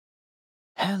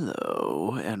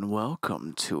Hello and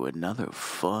welcome to another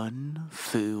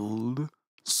fun-filled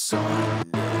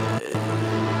Sunday.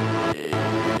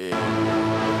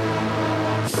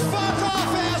 Fuck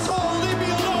off, asshole! Leave me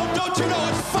alone! Don't you know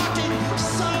it's fucking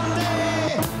Sunday?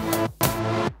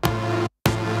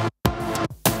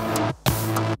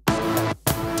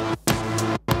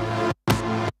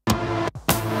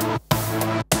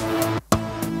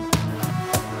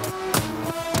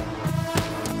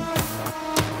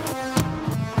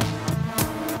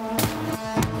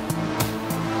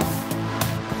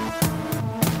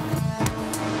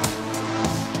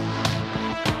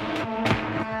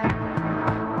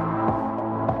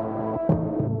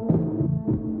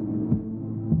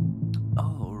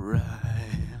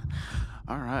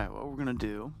 Alright, what we're going to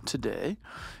do today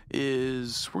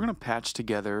is we're going to patch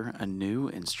together a new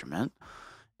instrument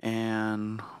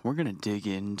and we're going to dig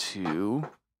into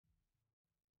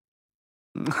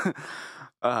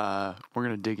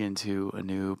a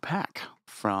new pack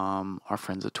from our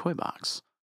friends at TOYBOX,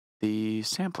 the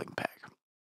Sampling Pack.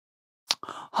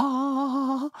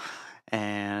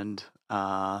 And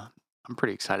I'm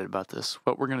pretty excited about this.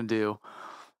 What we're going to do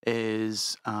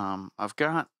is I've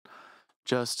got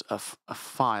just a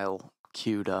file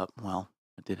queued up. Well,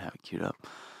 I did have it queued up.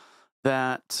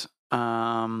 That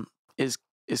is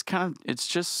kind of, it's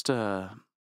just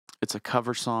it's a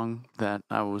cover song that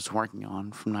I was working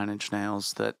on from 9 Inch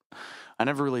Nails that I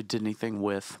never really did anything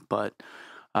with, but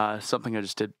something I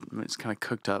just did. It's kind of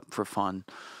cooked up for fun.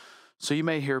 So you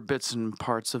may hear bits and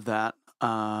parts of that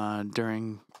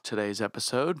during today's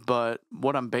episode, but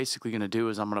what I'm basically going to do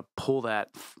is I'm going to pull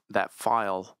that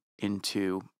file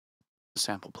into the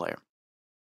sample player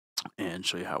and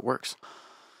show you how it works.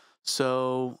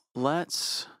 So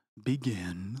let's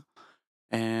begin.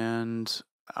 And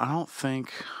I don't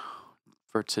think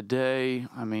for today,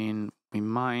 I mean,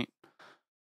 we're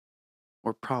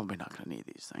probably not going to need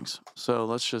these things. So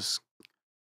let's just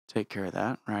take care of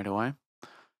that right away.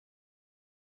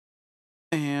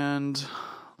 And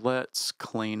let's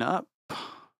clean up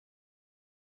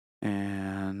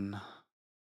and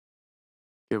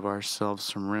give ourselves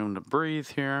some room to breathe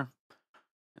here.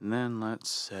 And then let's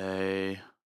say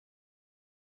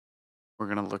we're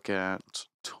going to look at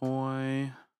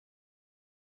TOYBOX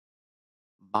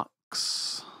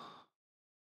if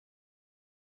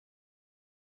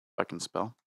I can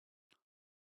spell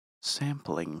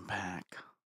sampling pack.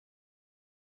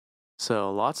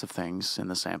 So lots of things in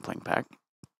the sampling pack.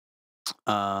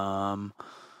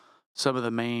 Some of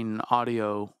the main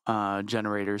audio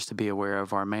generators to be aware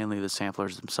of are mainly the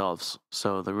samplers themselves.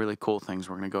 So the really cool things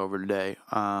we're going to go over today: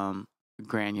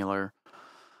 granular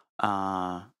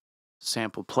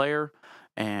sample player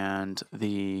and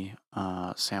the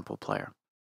sample player.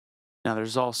 Now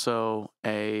there's also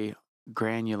a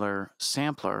granular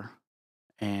sampler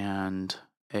and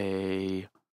a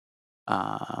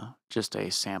just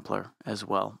a sampler as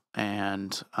well,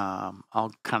 and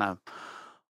I'll kind of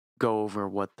go over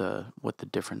what the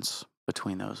difference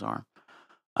between those are.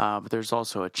 But there's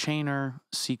also a chainer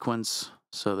sequence,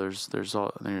 so there's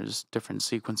different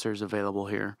sequencers available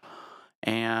here,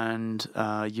 and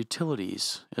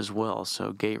utilities as well.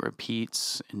 So gate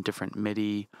repeats and different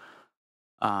MIDI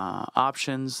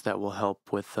options that will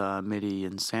help with MIDI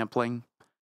and sampling.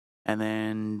 And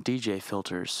then DJ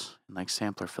filters, like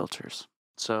sampler filters.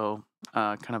 So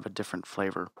kind of a different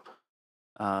flavor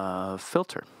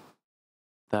filter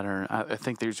that are, I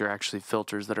think these are actually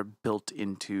filters that are built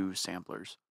into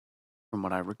samplers, from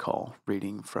what I recall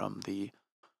reading from the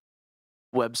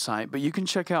website. But you can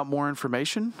check out more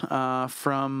information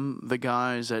from the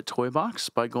guys at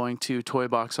TOYBOX by going to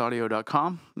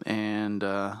toyboxaudio.com, and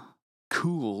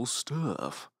cool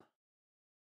stuff.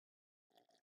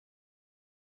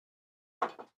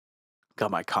 Got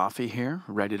my coffee here,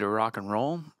 ready to rock and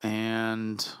roll,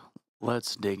 and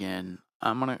let's dig in.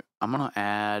 I'm gonna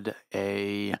add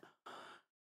a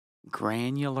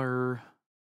granular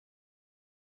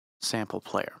sample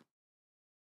player,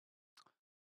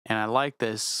 and I like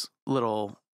this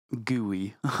little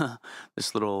GUI,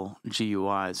 this little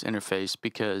GUI's interface,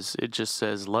 because it just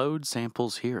says load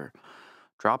samples here,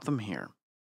 drop them here.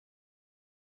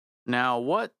 Now,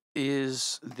 what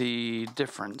is the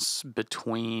difference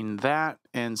between that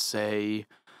and, say,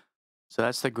 so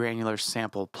that's the granular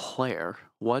sample player.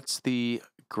 What's the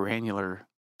granular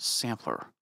sampler?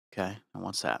 Okay, and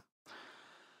what's that?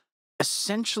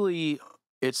 Essentially,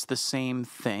 it's the same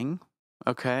thing,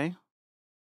 okay?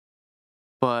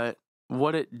 But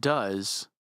what it does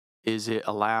is it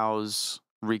allows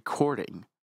recording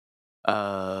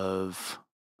of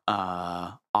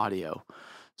audio.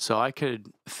 So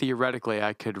theoretically,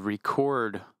 I could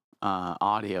record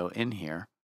audio in here,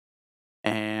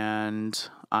 And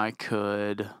I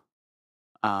could,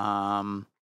 for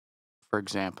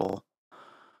example,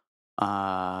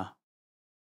 I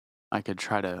could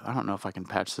try to, I don't know if I can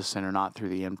patch this in or not through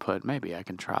the input. Maybe I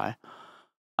can try.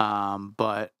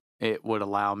 But it would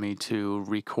allow me to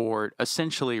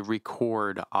essentially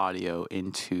record audio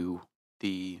into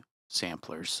the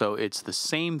samplers. So it's the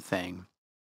same thing,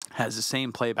 has the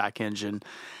same playback engine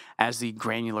as the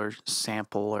granular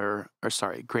sample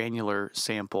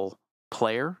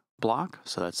player block.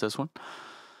 So that's this one.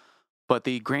 But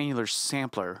the granular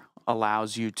sampler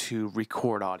allows you to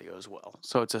record audio as well.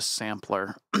 So it's a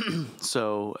sampler.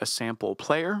 So a sample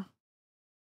player,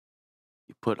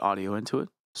 you put audio into it,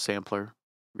 sampler,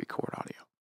 record audio.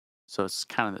 So it's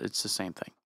the same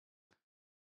thing.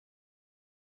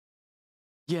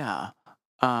 Yeah.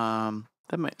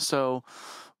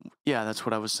 Yeah, that's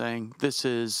what I was saying. This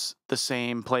is the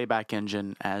same playback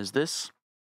engine as this,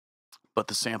 but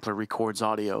the sampler records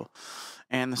audio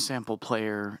and the sample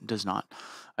player does not.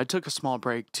 I took a small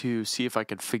break to see if I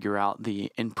could figure out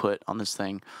the input on this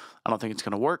thing. I don't think it's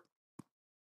going to work,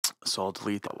 so I'll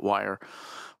delete that wire.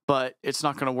 But it's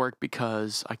not going to work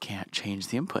because I can't change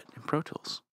the input in Pro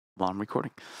Tools while I'm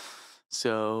recording.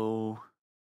 So,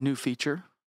 new feature.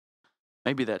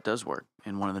 Maybe that does work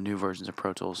in one of the new versions of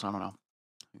Pro Tools. I don't know.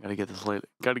 Got to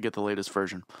get the latest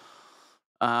version.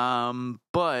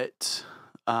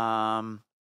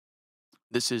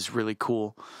 This is really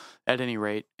cool at any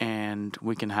rate, and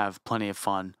we can have plenty of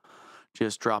fun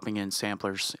just dropping in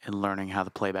samplers and learning how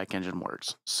the playback engine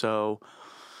works. So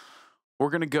we're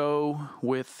going to go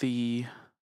with the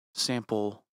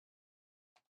sample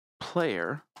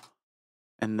player,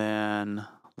 and then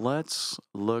let's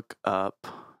look up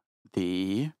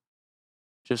the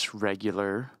just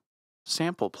regular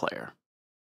sample player.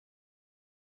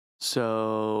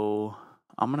 So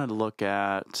I'm going to look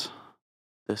at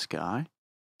this guy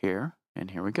here,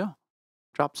 and here we go.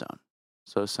 Drop zone.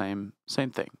 So same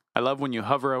thing. I love when you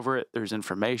hover over it, there's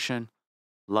information.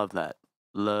 Love that.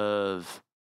 Love.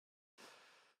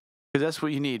 Because that's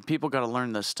what you need. People got to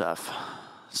learn this stuff.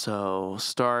 So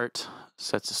start,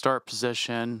 sets the start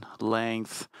position,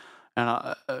 length,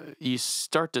 and you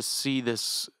start to see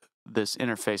this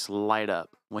interface light up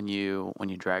when you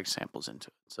drag samples into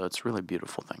it. So it's a really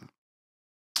beautiful thing.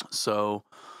 So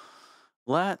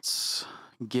let's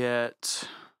get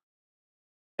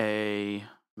a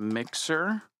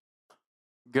mixer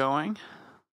going,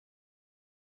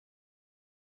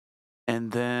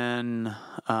 and then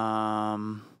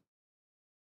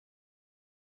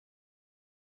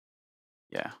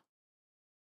yeah,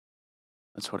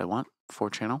 that's what I want,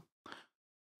 4-channel.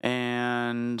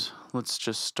 And let's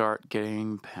just start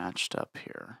getting patched up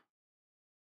here.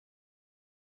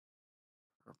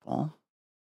 Purple.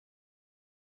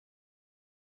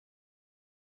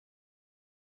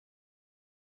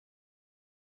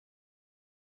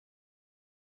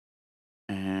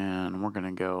 And we're going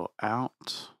to go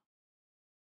out.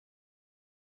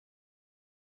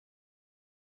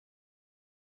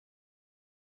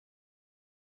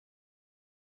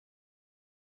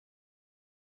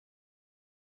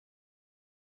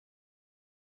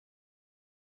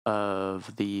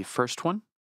 Of the first one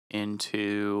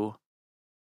into,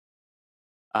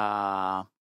 we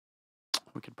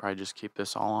could probably just keep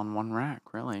this all on one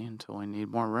rack, really, until we need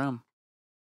more room.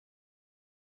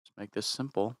 Let's make this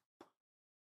simple.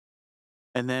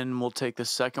 And then we'll take the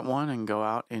second one and go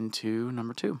out into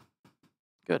number 2.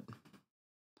 Good.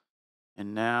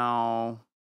 And now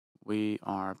we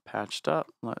are patched up.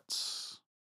 Let's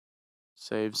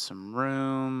save some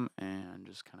room and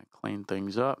just kind of clean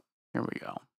things up. Here we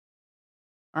go.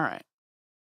 All right.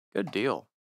 Good deal.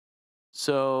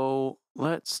 So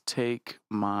let's take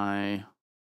my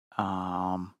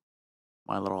my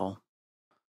little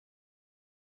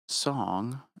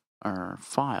song or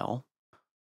file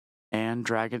and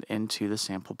drag it into the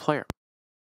sample player.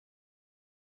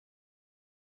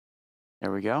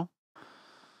 There we go.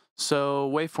 So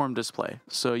waveform display.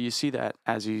 So you see that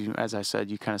as I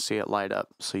said, you kind of see it light up.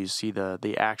 So you see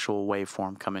the actual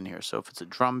waveform come in here. So if it's a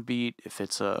drum beat, if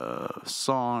it's a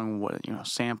song,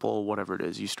 sample, whatever it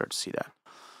is, you start to see that.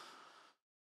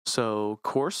 So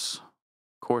coarse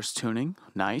tuning,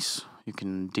 nice. You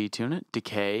can detune it.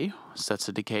 Decay, sets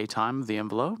the decay time of the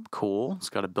envelope. Cool. It's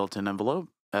got a built-in envelope.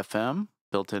 FM,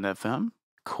 built-in FM.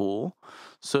 Cool.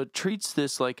 So it treats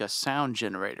this like a sound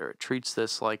generator. It treats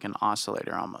this like an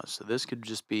oscillator almost. So this could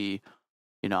just be,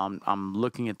 I'm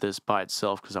looking at this by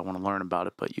itself because I want to learn about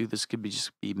it, but this could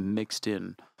just be mixed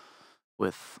in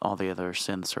with all the other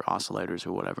synths or oscillators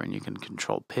or whatever, and you can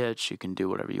control pitch. You can do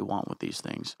whatever you want with these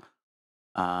things.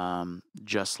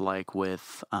 Just like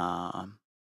with an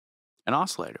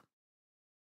oscillator.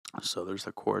 So there's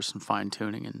the coarse and fine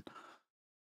tuning and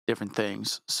different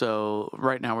things. So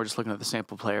right now we're just looking at the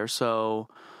sample player. So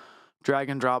drag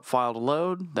and drop file to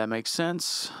load. That makes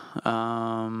sense.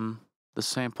 The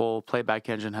sample playback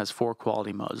engine has 4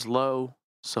 quality modes. Low,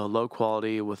 so low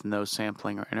quality with no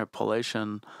sampling or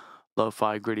interpolation.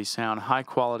 Lo-fi, gritty sound. High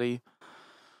quality.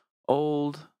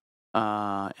 Old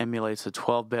emulates a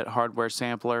 12-bit hardware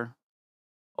sampler.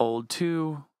 Old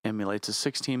 2 emulates a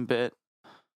 16-bit.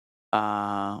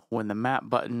 When the map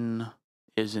button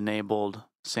is enabled,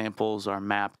 samples are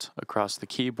mapped across the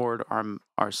keyboard,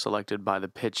 are selected by the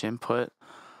pitch input.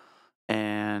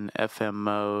 And FM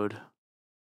mode,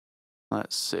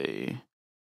 let's see,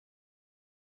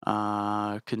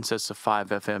 consists of 5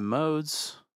 FM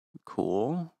modes.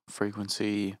 Cool.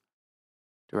 Frequency,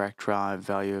 direct drive,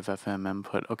 value of FM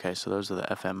input. Okay, so those are the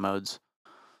FM modes.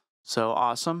 So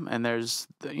awesome. And there's,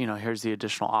 here's the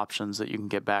additional options that you can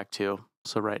get back to.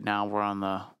 So right now we're on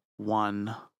the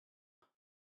 1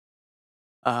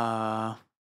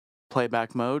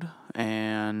 playback mode,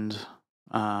 and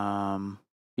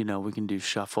we can do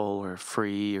shuffle or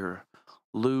free or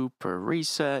loop or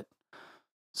reset.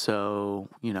 So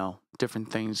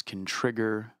different things can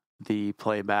trigger the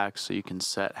playback, so you can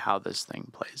set how this thing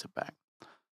plays it back.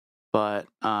 But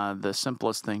the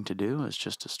simplest thing to do is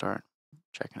just to start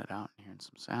checking it out and hearing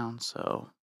some sound.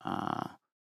 So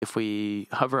if we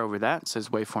hover over that, it says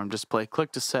waveform display.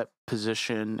 Click to set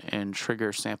position and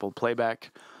trigger sample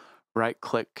playback. Right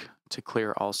click to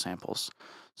clear all samples.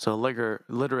 So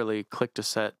literally click to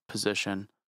set position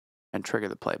and trigger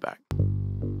the playback.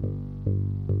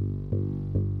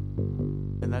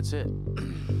 And that's it.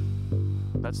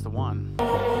 That's the one.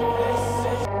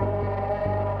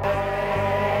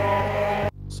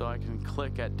 So I can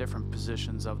click at different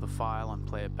positions of the file and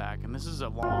play it back. And this is a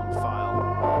long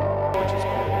file, which is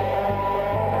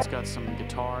cool. It's got some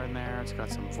guitar in there. It's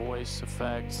got some voice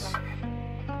effects.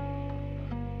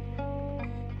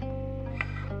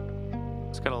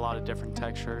 It's got a lot of different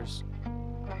textures.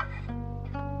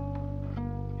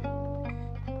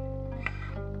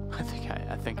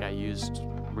 I think I used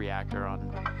Reaktor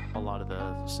on a lot of the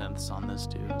synths on this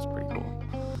too. It's pretty cool.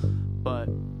 But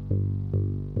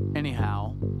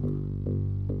anyhow,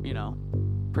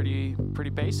 pretty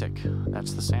basic.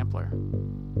 That's the sampler.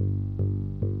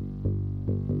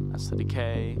 That's the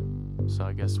decay. So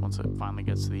I guess once it finally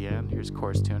gets to the end, here's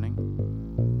coarse tuning.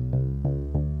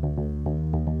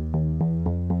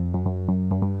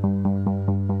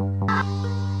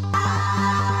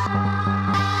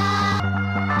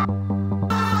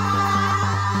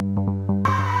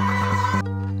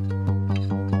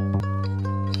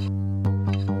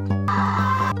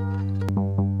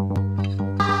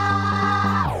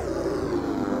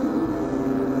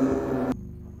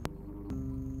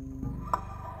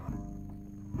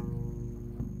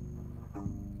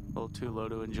 Too low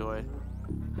to enjoy.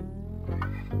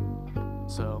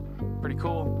 So, pretty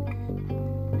cool.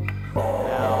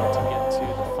 Now to get to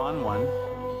the fun one.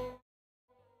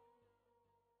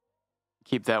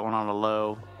 Keep that one on a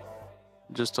low,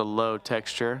 just a low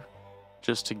texture,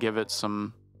 just to give it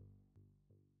some,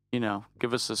 so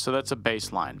that's a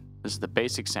baseline. This is the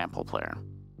basic sample player,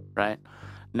 right?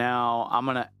 Now I'm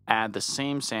gonna add the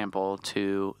same sample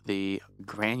to the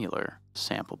granular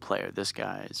sample player. This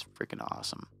guy is freaking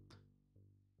awesome.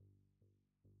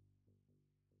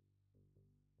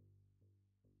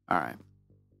 All right,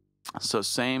 so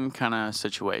same kind of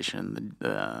situation.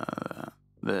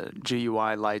 The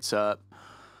GUI lights up.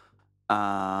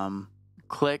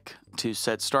 Click to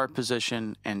set start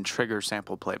position and trigger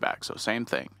sample playback. So same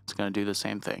thing. It's going to do the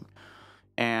same thing.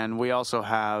 And we also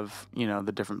have,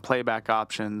 the different playback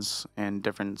options and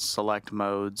different select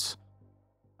modes.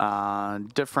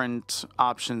 Different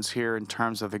options here in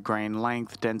terms of the grain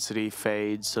length, density,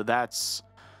 fade. So that's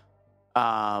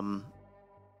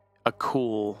a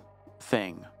cool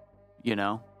thing,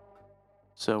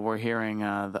 So we're hearing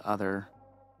the other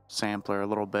sampler a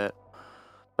little bit,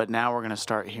 but now we're gonna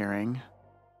start hearing.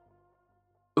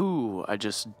 Ooh, I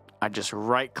just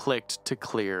right clicked to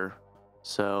clear,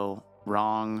 so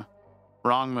wrong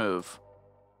move.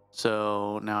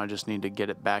 So now I just need to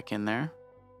get it back in there.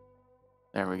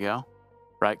 There we go.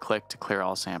 Right click to clear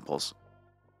all samples.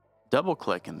 Double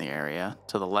click in the area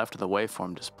to the left of the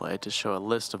waveform display to show a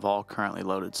list of all currently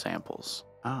loaded samples.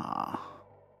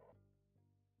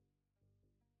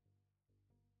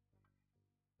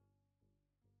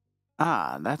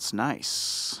 That's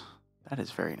nice. That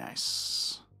is very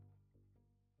nice.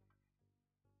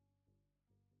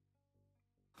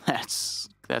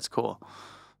 That's cool.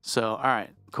 So, all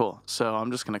right, cool. So I'm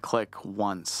just going to click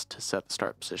once to set the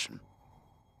start position.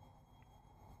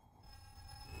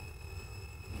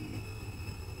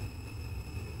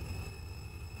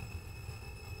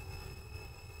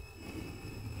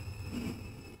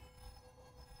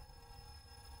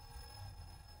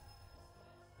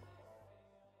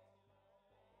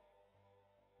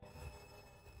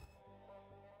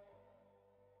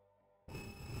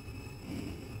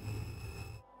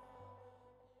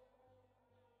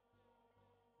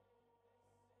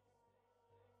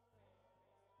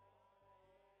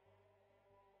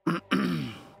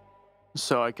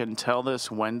 so I can tell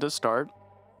this when to start.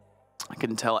 I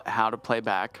can tell it how to play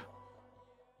back.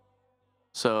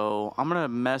 So I'm going to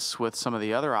mess with some of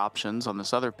the other options on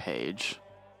this other page.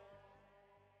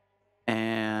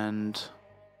 And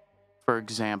for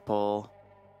example,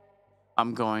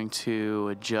 I'm going to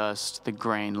adjust the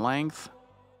grain length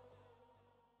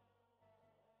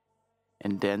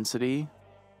and density.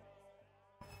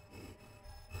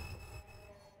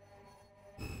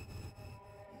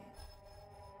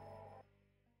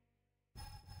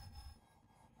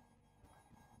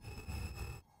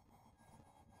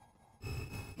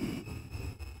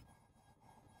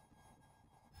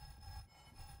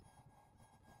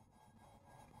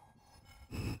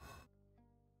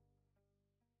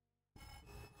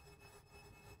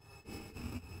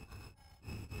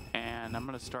 And I'm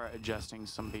going to start adjusting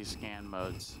some of these scan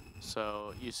modes.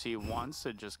 So you see once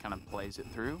it just kind of plays it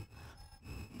through.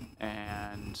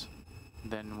 And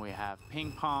then we have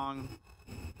ping pong.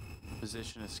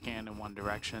 Position is scanned in one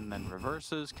direction, then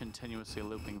reverses, continuously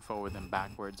looping forward and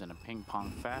backwards in a ping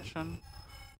pong fashion.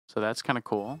 So that's kind of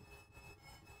cool.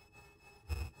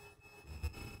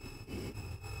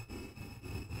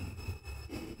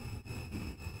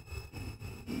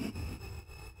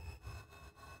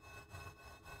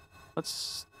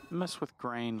 Let's mess with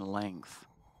grain length.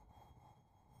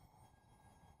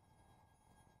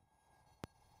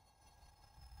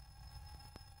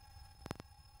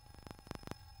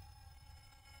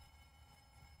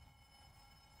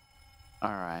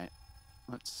 All right,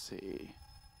 let's see.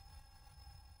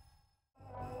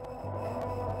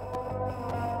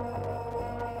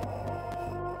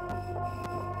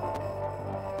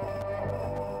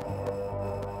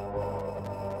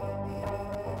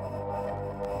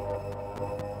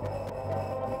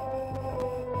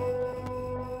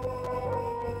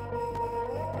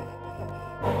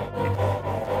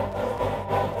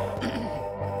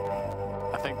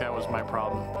 I think that was my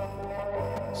problem.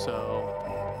 So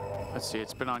let's see,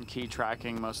 it's been on key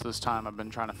tracking most of this time. I've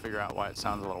been trying to figure out why it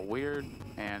sounds a little weird.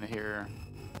 And here,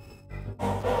 we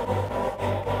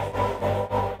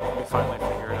finally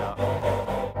figure it out.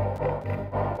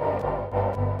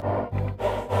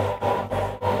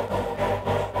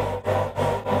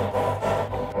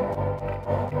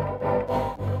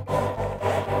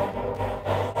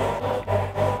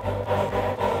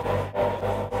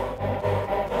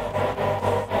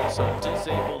 So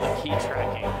disable the key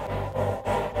tracking.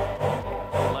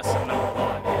 Lesson number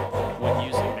 1 when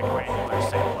using the granular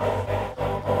sampler.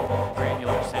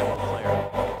 Granular sample player.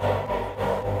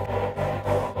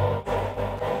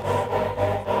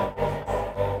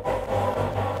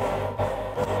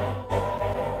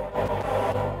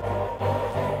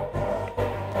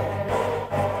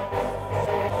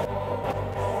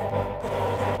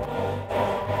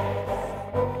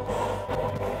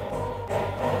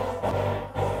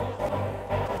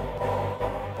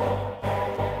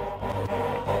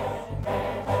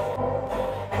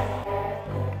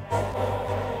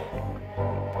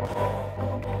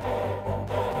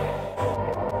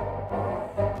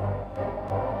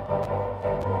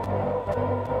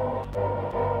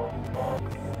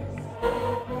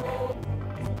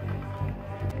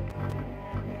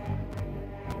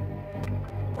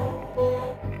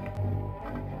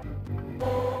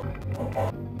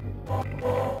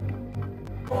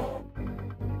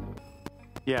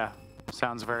 Yeah,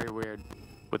 sounds very weird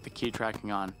with the key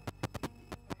tracking on.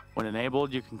 When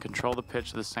enabled, you can control the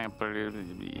pitch of the sampler.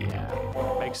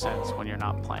 Yeah, makes sense when you're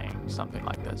not playing something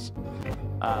like this.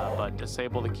 But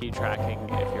disable the key tracking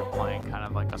if you're playing kind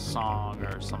of like a song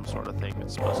or some sort of thing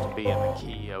that's supposed to be in the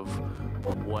key of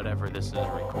whatever this is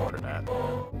recorded at.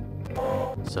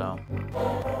 So.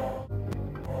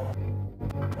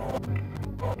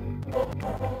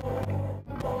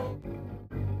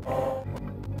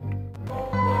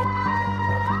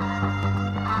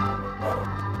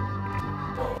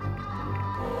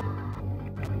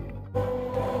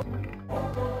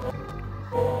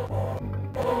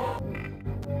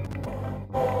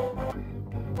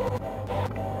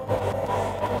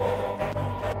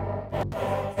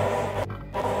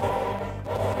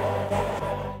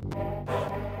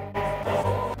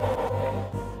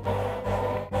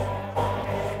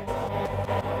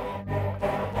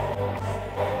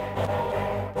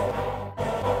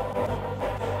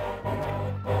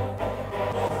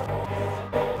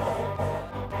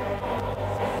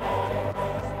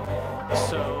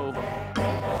 So,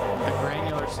 the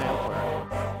granular sampler,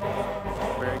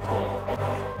 very cool.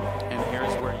 And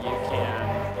here's where you can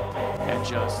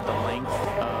adjust the length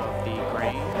of the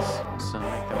grains, so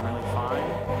make them really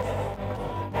fine.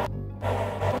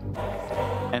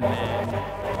 And then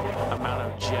amount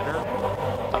of jitter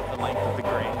of the length of the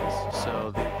grains. So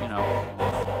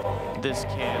this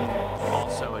can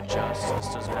also adjust.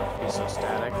 This doesn't have to be so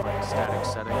static, like a static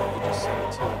setting. You just set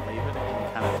it to and leave it. It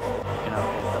can kind of, you know,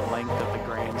 the length of the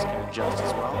grains can adjust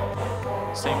as well.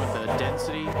 Same with the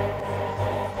density,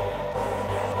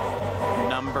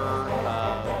 number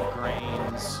of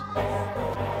grains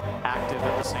active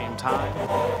at the same time.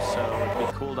 So it'd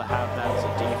be cool to have that as a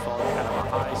default, kind of a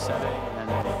high setting, and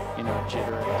then, you know,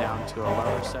 jitter it down to a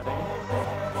lower setting.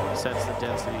 Sets the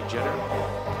density jitter.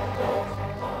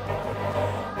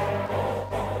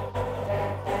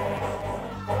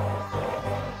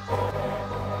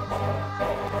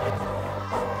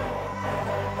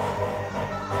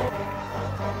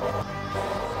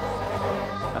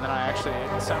 And then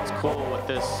it sounds cool with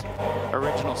this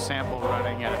original sample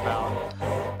running at about,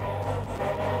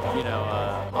 you know,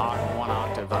 1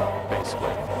 octave up,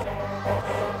 basically.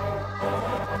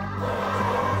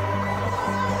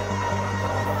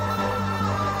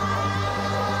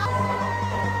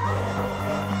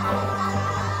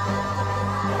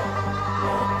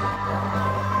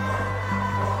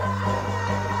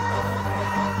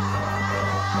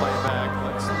 Playback,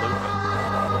 let's loop it.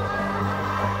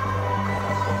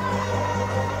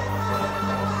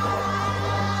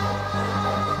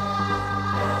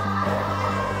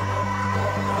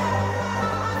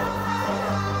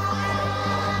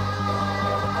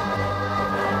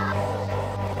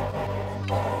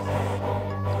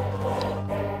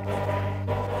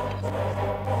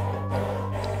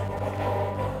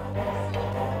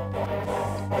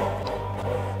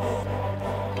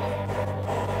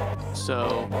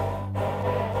 So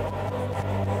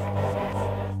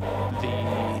the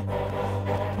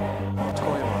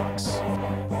TOYBOX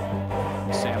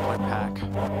Sampling Pack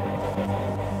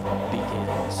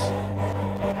begins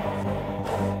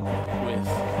with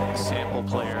the sample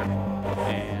player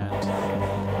and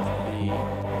the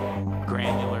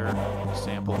granular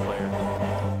sample player.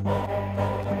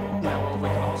 Now what we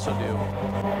can also do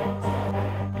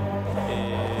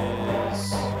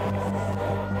is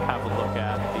have a look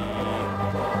at the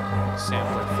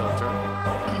sampler filter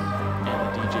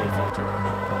and the DJ filter.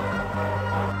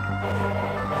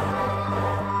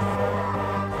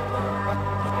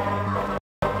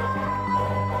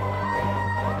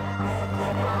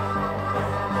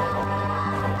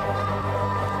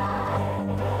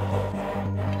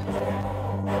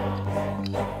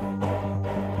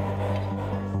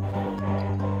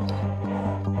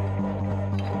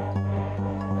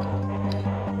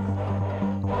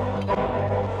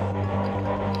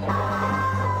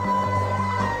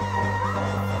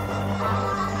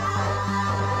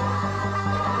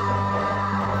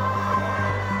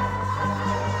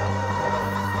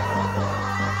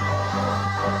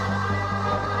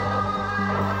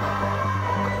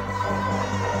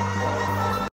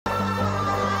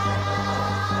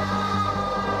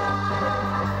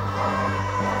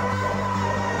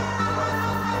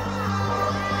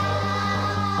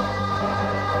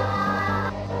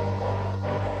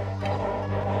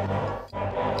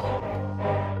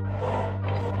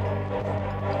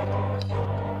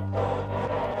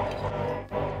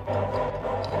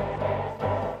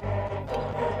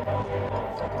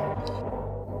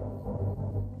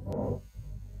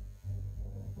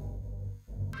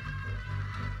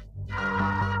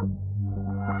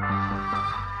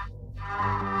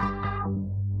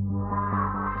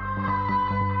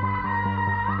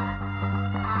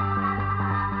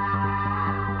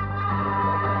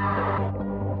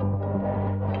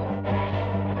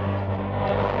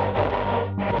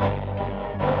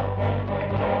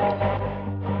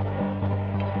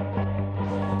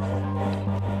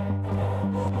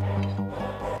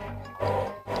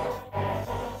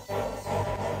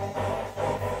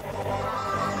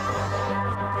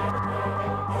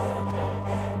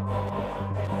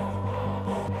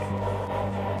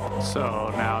 So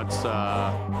now it's,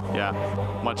 yeah,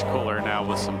 much cooler now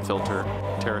with some filter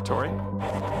territory.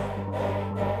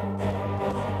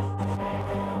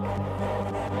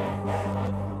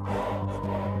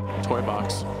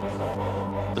 TOYBOX,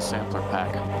 the sampler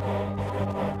pack.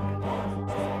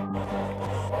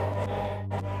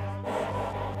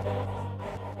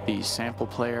 The sample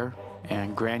player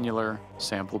and granular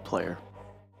sample player,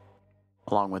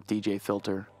 along with DJ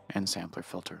filter and sampler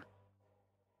filter.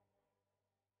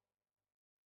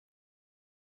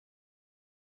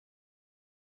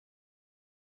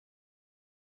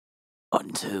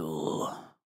 Until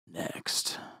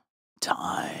next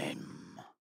time.